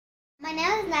my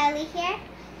name is Nathalie here,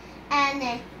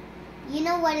 and you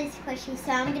know what is squishy,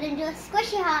 so I'm gonna do a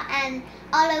squishy haul and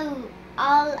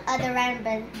all other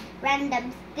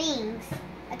random things.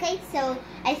 Okay, so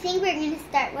I think we're gonna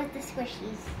start with the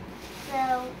squishies.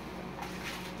 So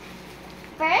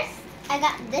first, I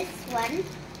got this one,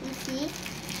 you see,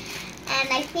 and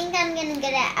I think I'm gonna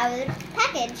get it out of the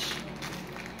package.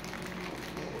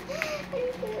 Let me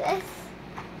do this.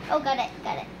 Oh, got it. I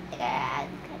got it out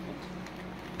of the package.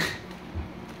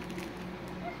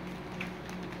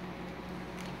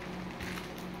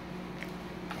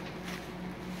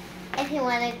 If you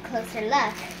want a closer look,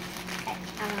 I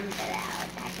want to get it out of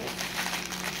the package.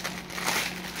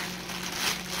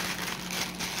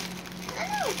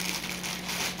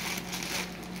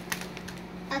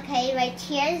 Okay, right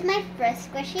here is my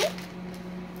first squishy.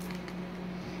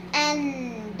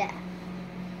 And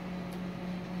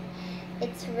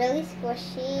it's really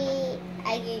squishy.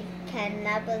 I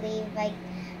cannot believe like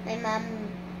my mom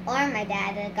or my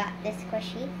dad got this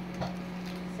squishy.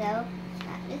 So,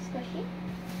 got this squishy.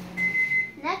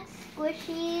 Next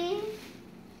squishy.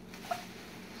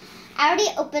 I already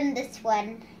opened this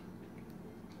one.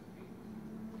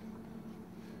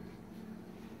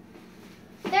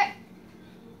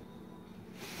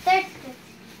 Third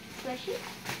squishy.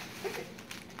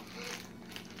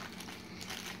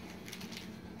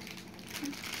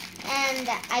 And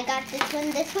I got this one.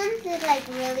 This one's like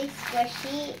really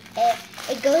squishy.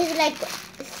 It goes like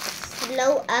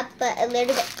slow up but a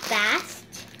little bit fast.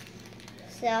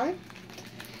 So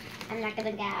I'm not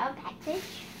gonna get out of the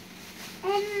package.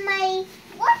 And my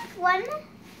fourth one.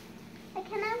 I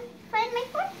cannot find my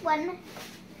fourth one.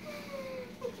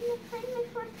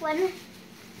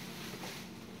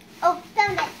 Oh,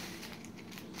 found it.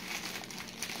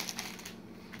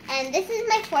 And this is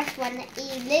my fourth one,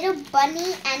 a little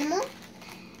bunny animal.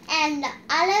 And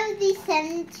all of the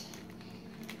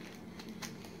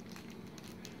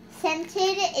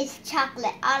scented is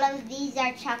chocolate. All of these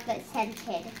are chocolate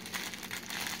scented.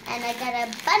 And I got a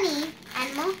bunny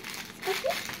animal.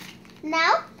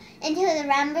 Now, into the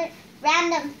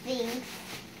random things.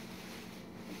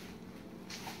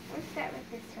 Let's start with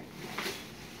this one.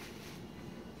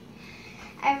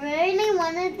 I really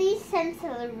wanted these since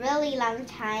a really long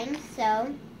time,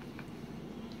 so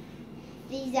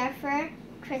these are for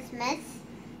Christmas,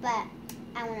 but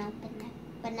I want to open them,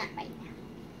 but not right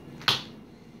now.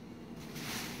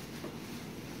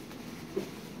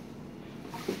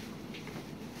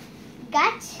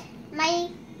 Got my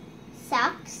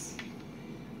socks.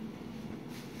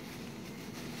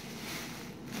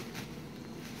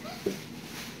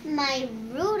 My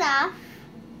Rudolph.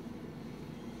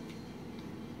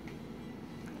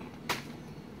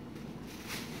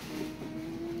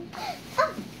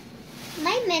 Oh,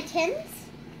 my mittens.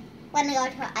 When I go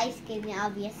to an ice skating,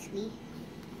 obviously.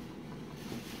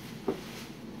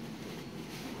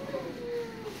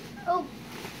 Oh,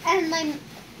 and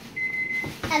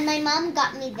my mom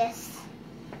got me this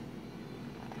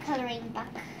coloring book.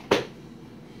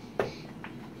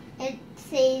 It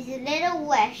says Little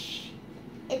Wish.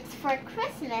 It's for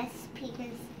Christmas because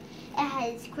it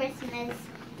has Christmas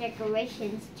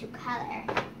decorations to color.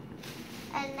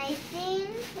 And I think,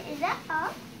 is that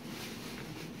all?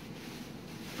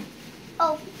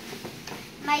 Oh,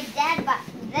 my dad bought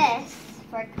this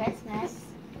for Christmas.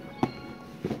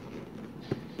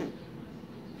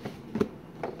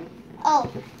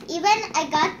 Oh, even I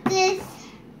got this,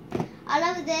 all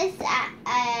of this at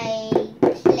a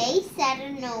place. I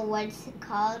don't know what it's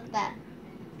called, but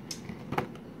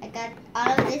I got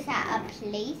all of this at a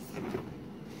place.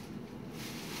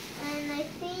 And I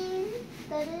think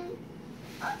that is...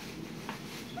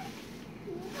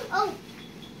 Oh,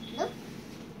 nope.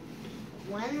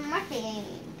 One more thing.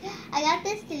 I got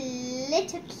this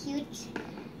little cute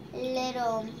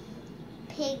little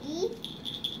piggy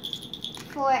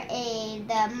for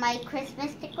my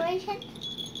Christmas decoration.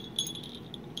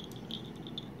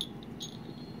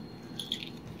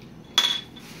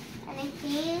 And I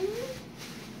think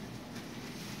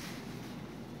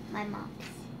my mom's.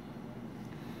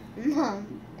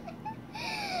 Mom.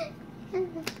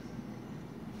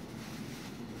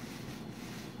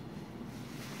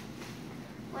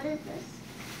 What is this?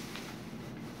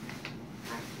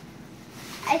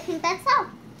 I think that's all.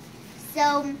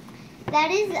 So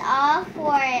that is all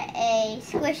for a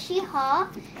squishy haul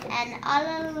and all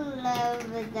of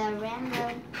the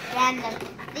random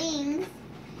things.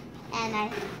 And I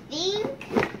think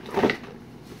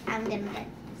I'm gonna get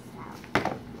this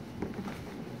out.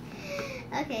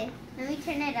 Okay, let me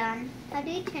turn it on. How do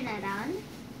you turn it on?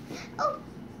 Oh,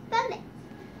 found it.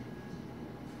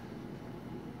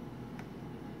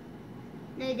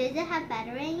 No, it doesn't have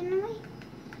battery in a way.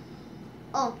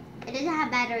 Oh, it doesn't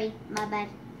have battery. My bad.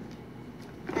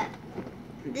 But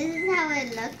this is how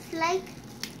it looks like.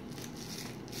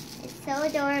 It's so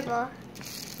adorable.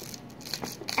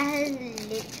 It has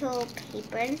little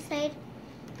paper inside,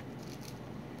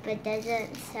 but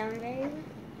doesn't sound very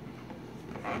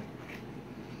well.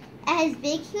 It has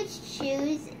big, huge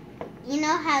shoes. You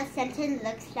know how Santa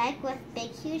looks like with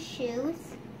big, huge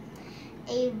shoes.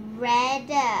 A red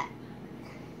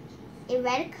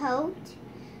coat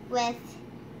with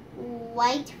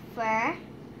white fur.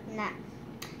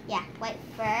 White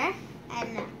fur,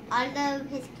 and all of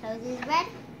his clothes is red.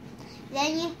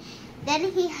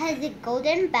 Then he has a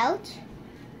golden belt,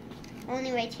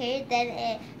 only right here. Then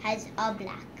it has all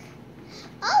black.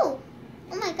 Oh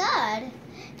my God!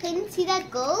 Can you see that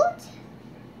gold?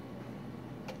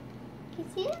 Can you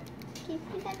see it? Can you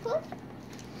see that gold?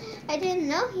 I didn't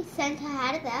know Santa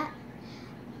had that.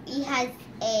 He has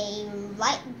a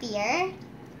white beard.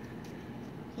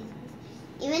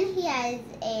 Even he has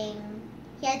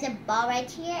a ball right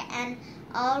here, and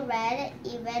all red,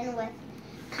 even with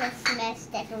Christmas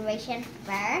decoration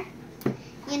fur.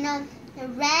 You know,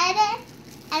 red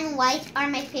and white are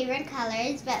my favorite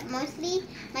colors, but mostly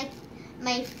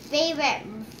my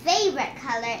favorite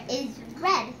color is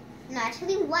red, no,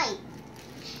 actually white.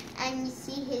 And you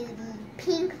see his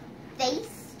pink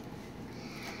face.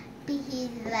 He's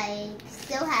like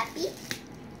so happy.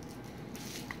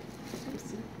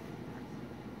 Oopsie.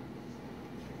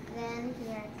 Then he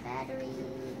has battery,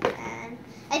 and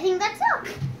I think that's all.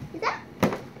 Is that?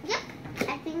 Yep,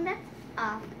 I think that's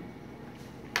all.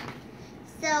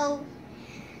 So,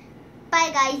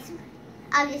 bye guys.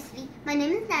 Obviously, my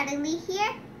name is Nathalie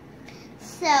here.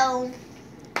 So,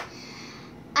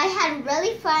 I had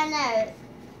really fun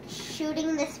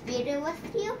shooting this video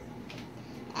with you.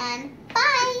 And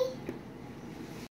bye!